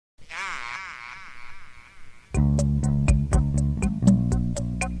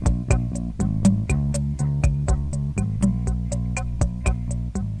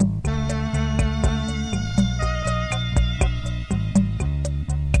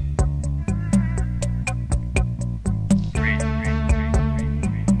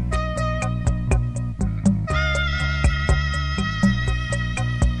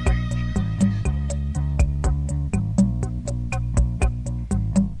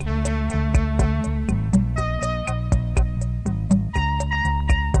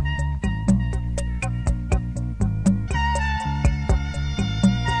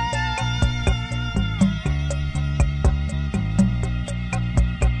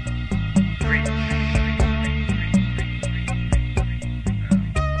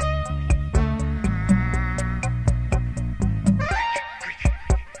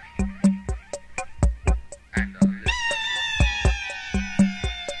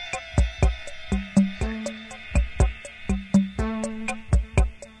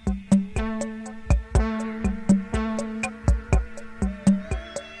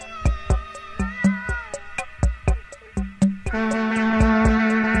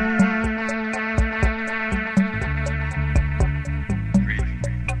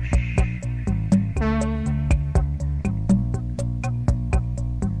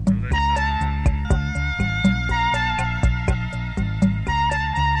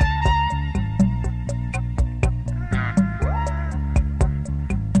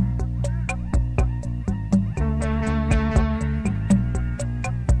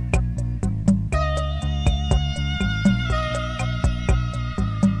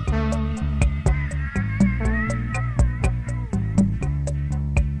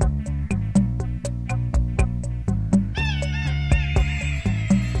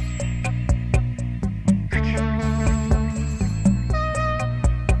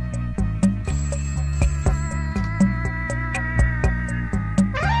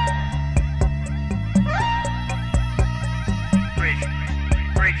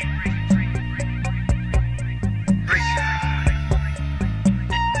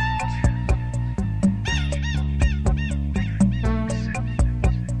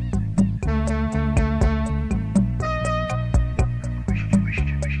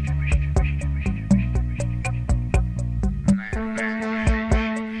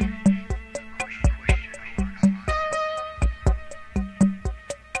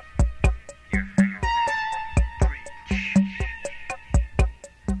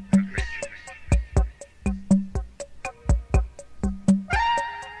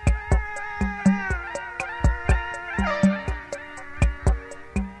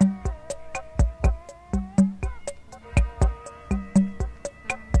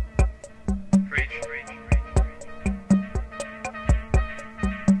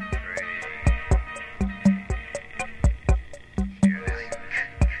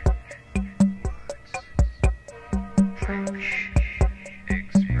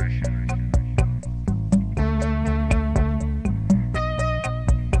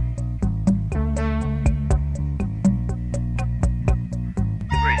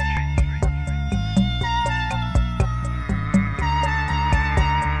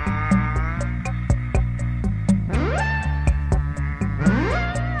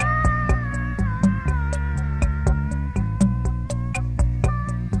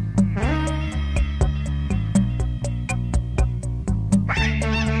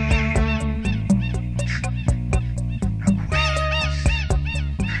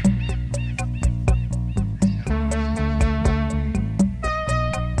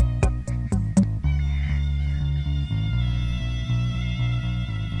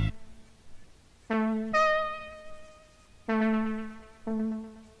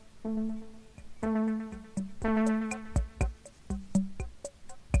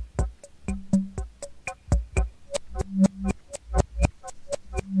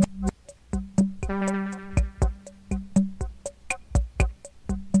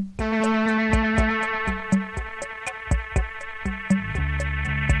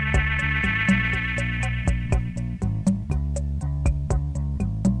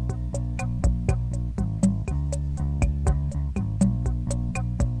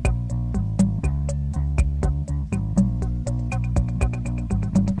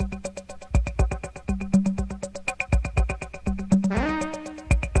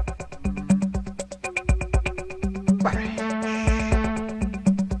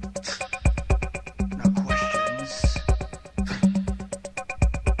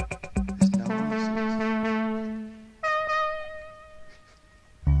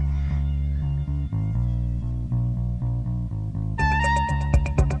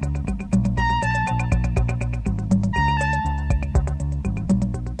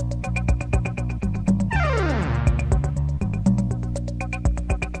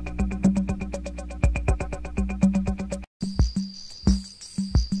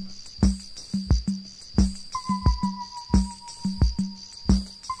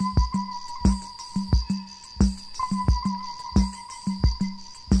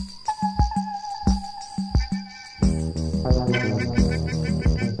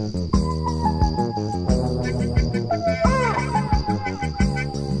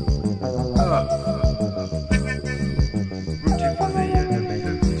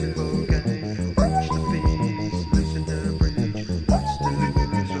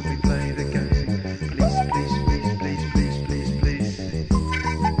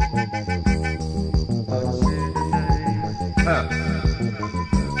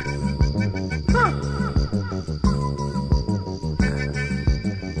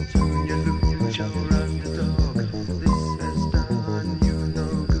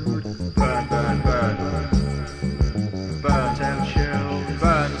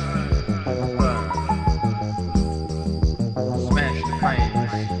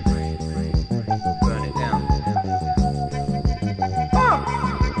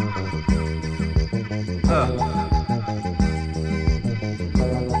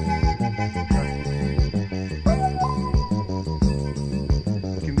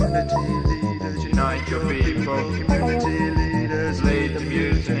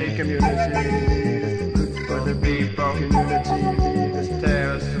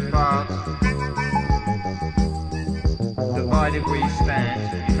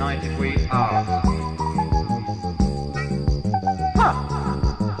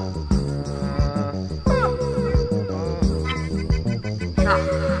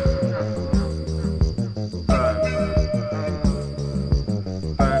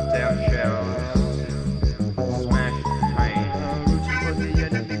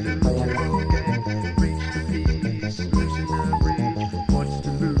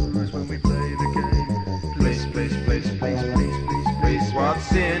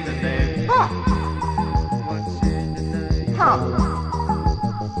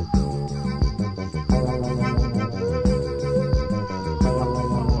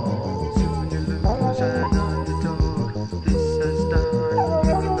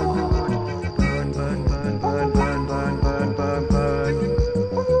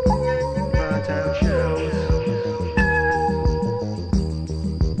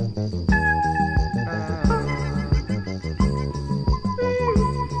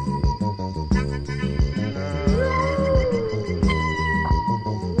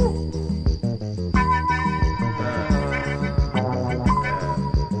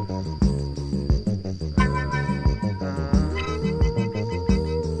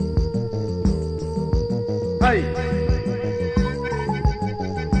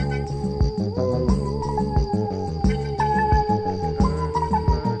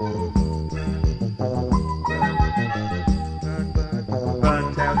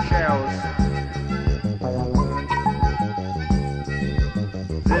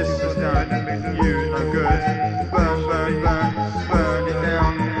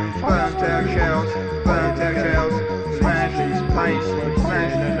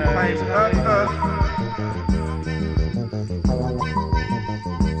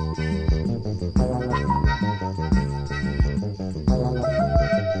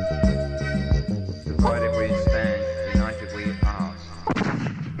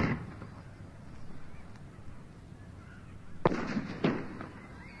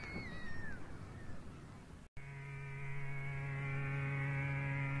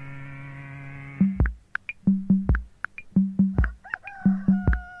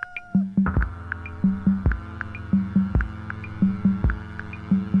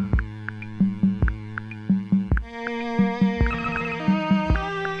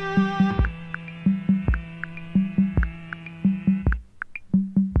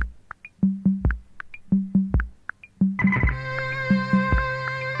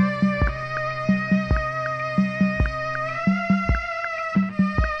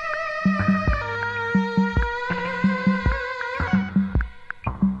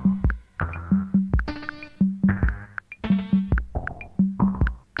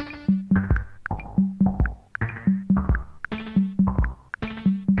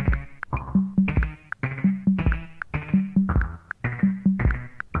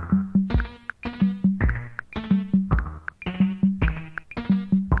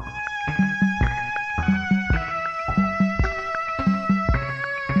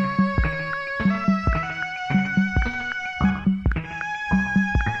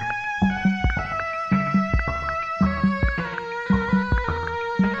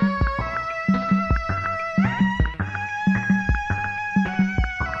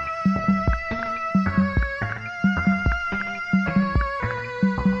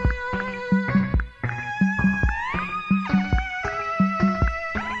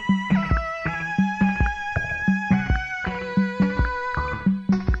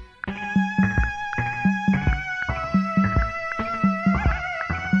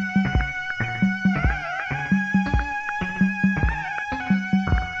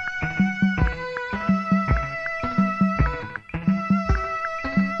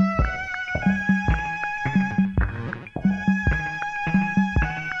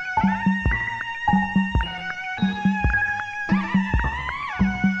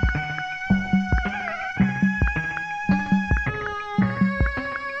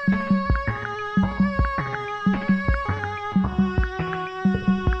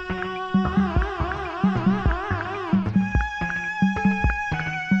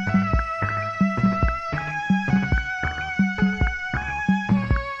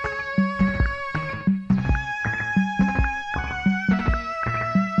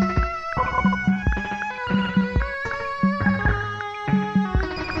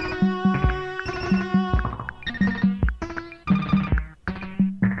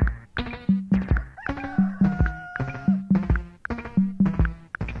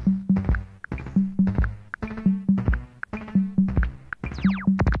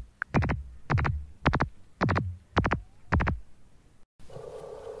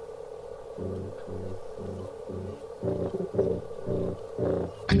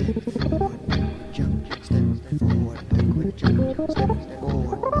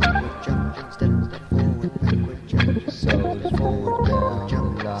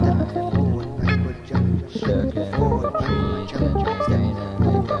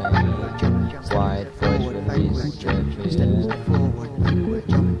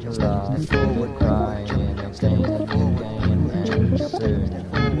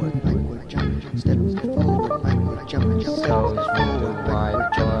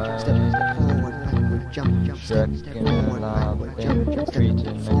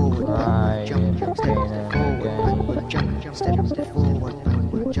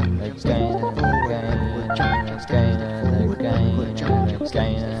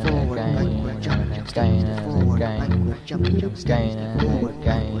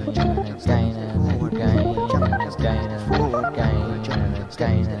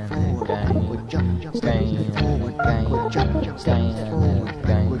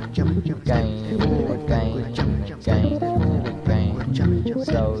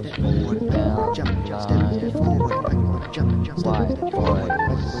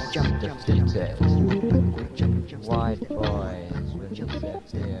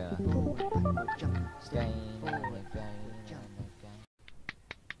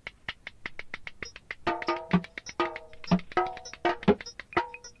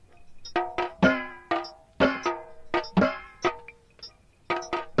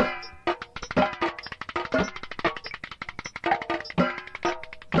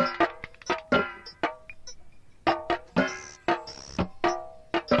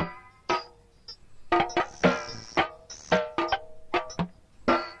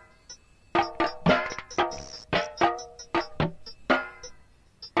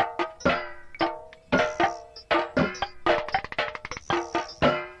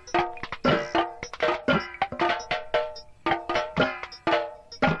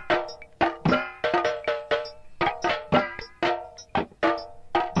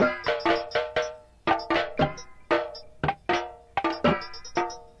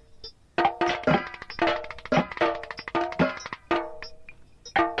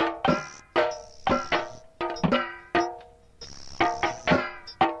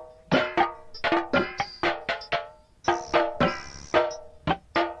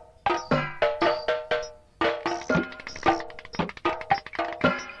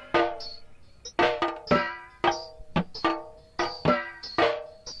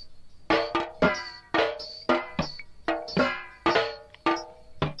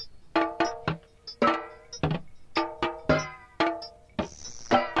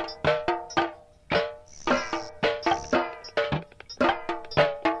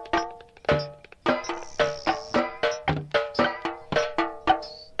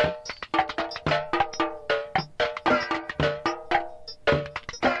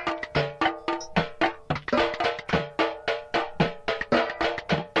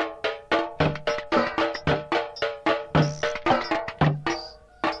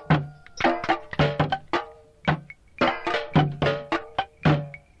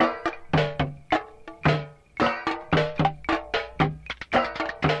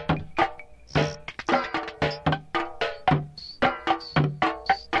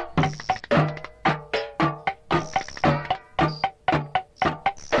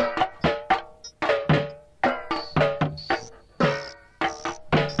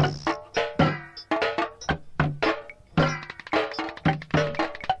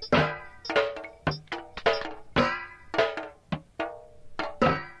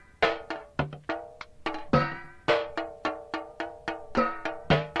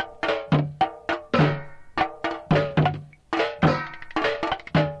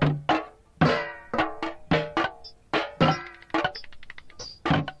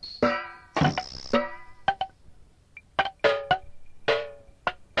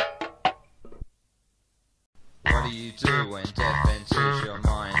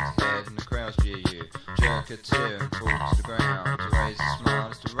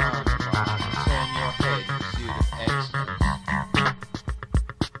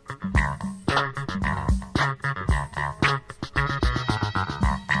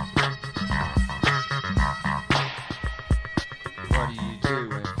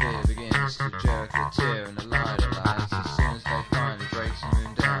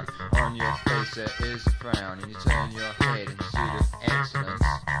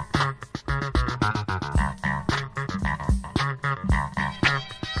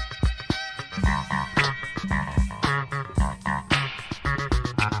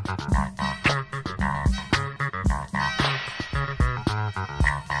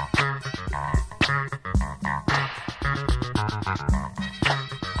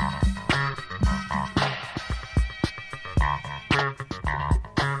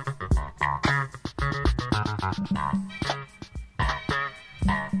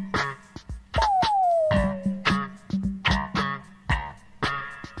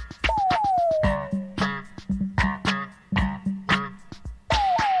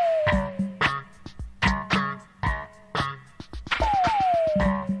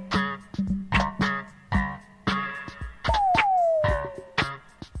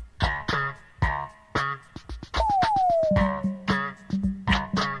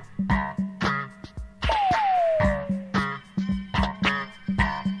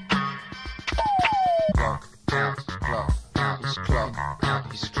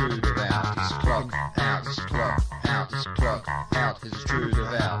out, he's a true devout. He's a clock out, he's a clock out, he's a clock out, he's a true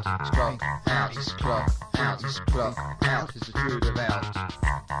devout. He's a clock out, he's a clock out, he's a clock out, he's a true devout.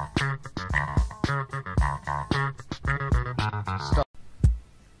 Stop.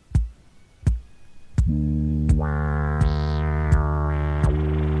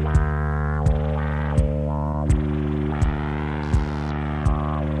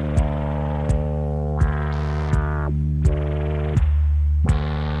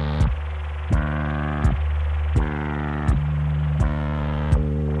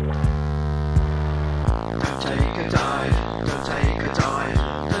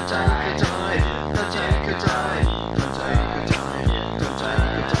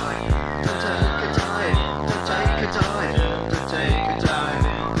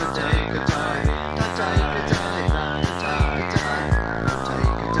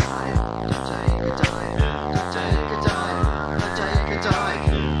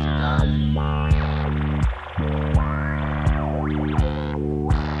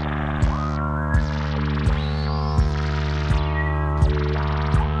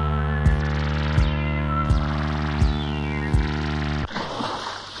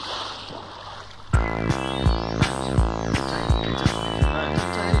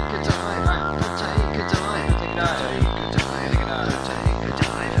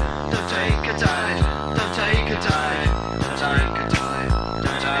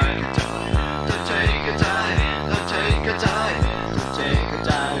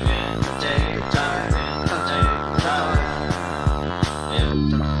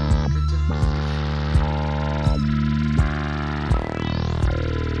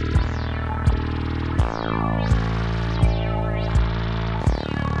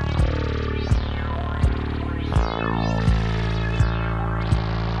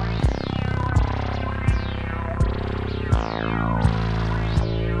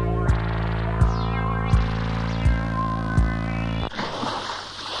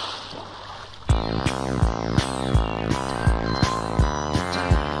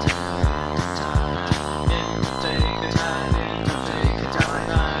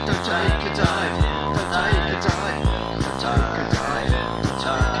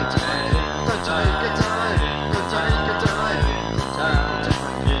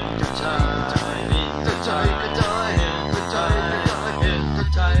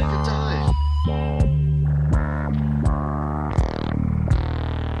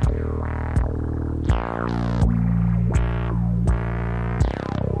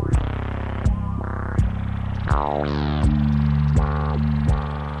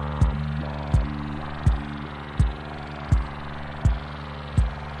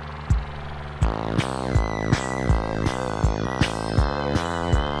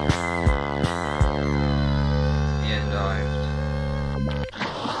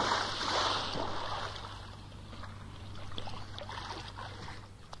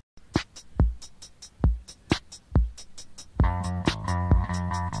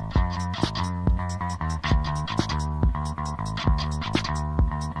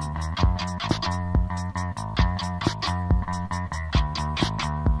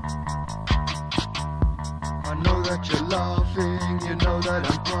 That you're laughing, you know that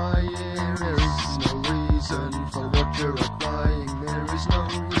I'm crying. There is no reason for what you're applying. There is no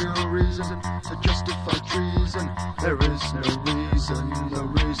real reason to justify treason. There is no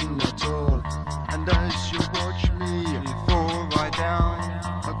reason at all. And as you watch me fall right down,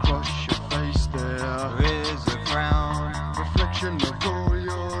 across your face there is a frown, reflection of all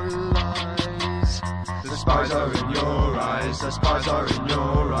your lies. The spies are in your eyes, the spies are in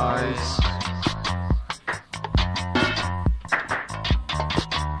your eyes.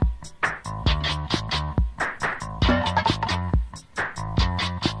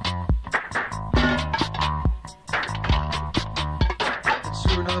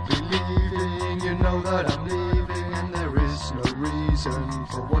 I'll be leaving, you know that I'm leaving, and there is no reason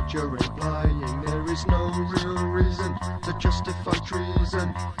for what you're implying. There is no real reason to justify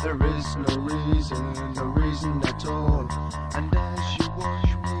treason. There is no reason at all. And as you watch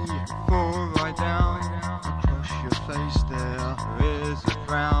me fall right down, across your face there is a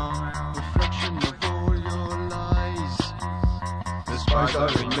frown, reflection of all your lies. The spies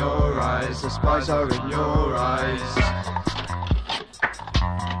are in your eyes, the spies are in your eyes.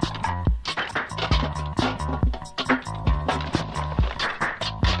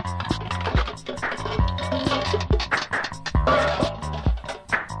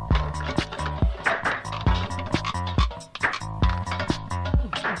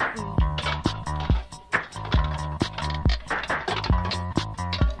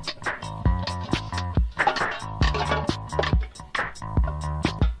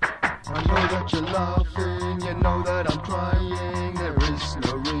 that you're laughing, you know that I'm crying. There is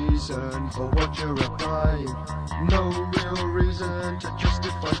no reason for what you're applying. No real reason to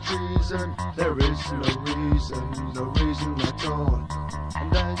justify treason. There is no reason at all.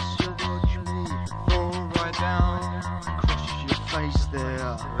 And as you watch me fall right down, crushes your face,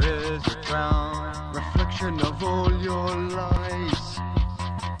 there is a crown, reflection of all your lies.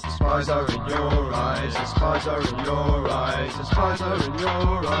 The spies are in your eyes, the spies are in your eyes, the spies are in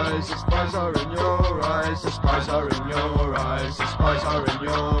your eyes, the spies are in your eyes, the spies are in your eyes, the spies are in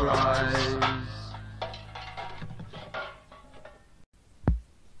your eyes.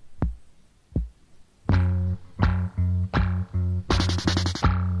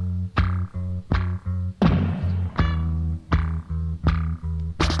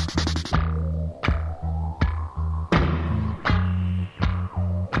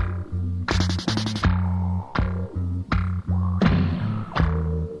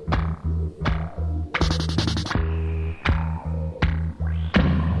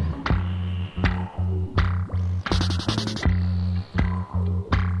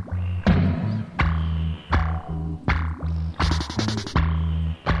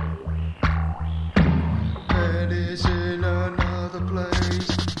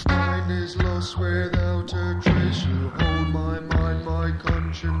 Without a trace, you hold my mind, my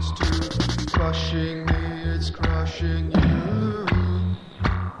conscience too. Crushing me, it's crushing you.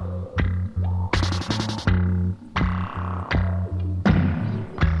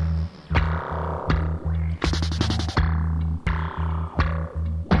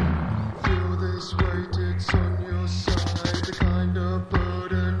 Feel this weight, it's on your side. The kind of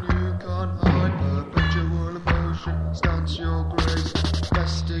burden you can't hide. Perpetual emotion stunts your grace.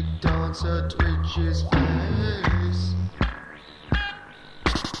 Plastic dancer twitches face.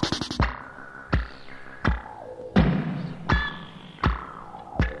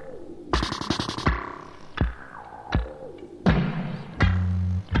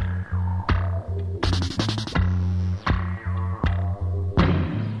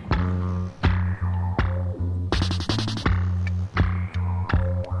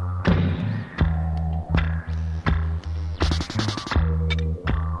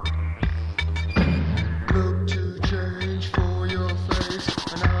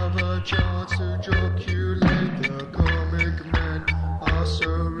 Chance to joculate, the comic men are so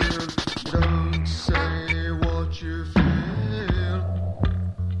real. Don't say what you feel.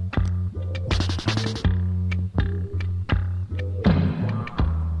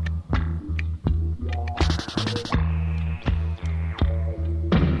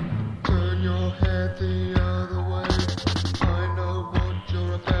 Turn your head the other way. I know what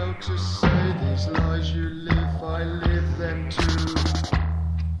you're about to say. These lies you live, I live them too.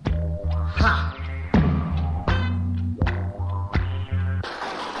 Ha!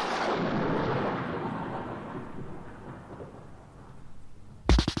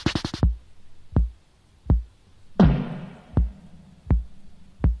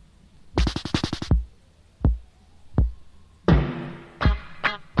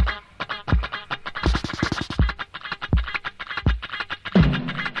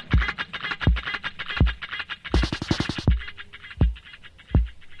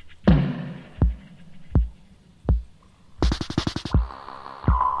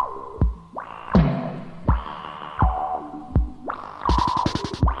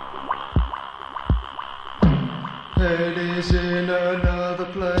 Head is in another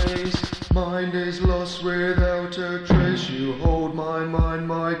place, mind is lost without a trace. You hold my mind,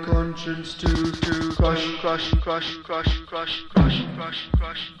 my conscience to crush, crush, crush, crush, crush, crush, crush, crush,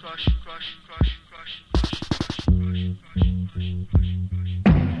 crush, crush, crush, crush.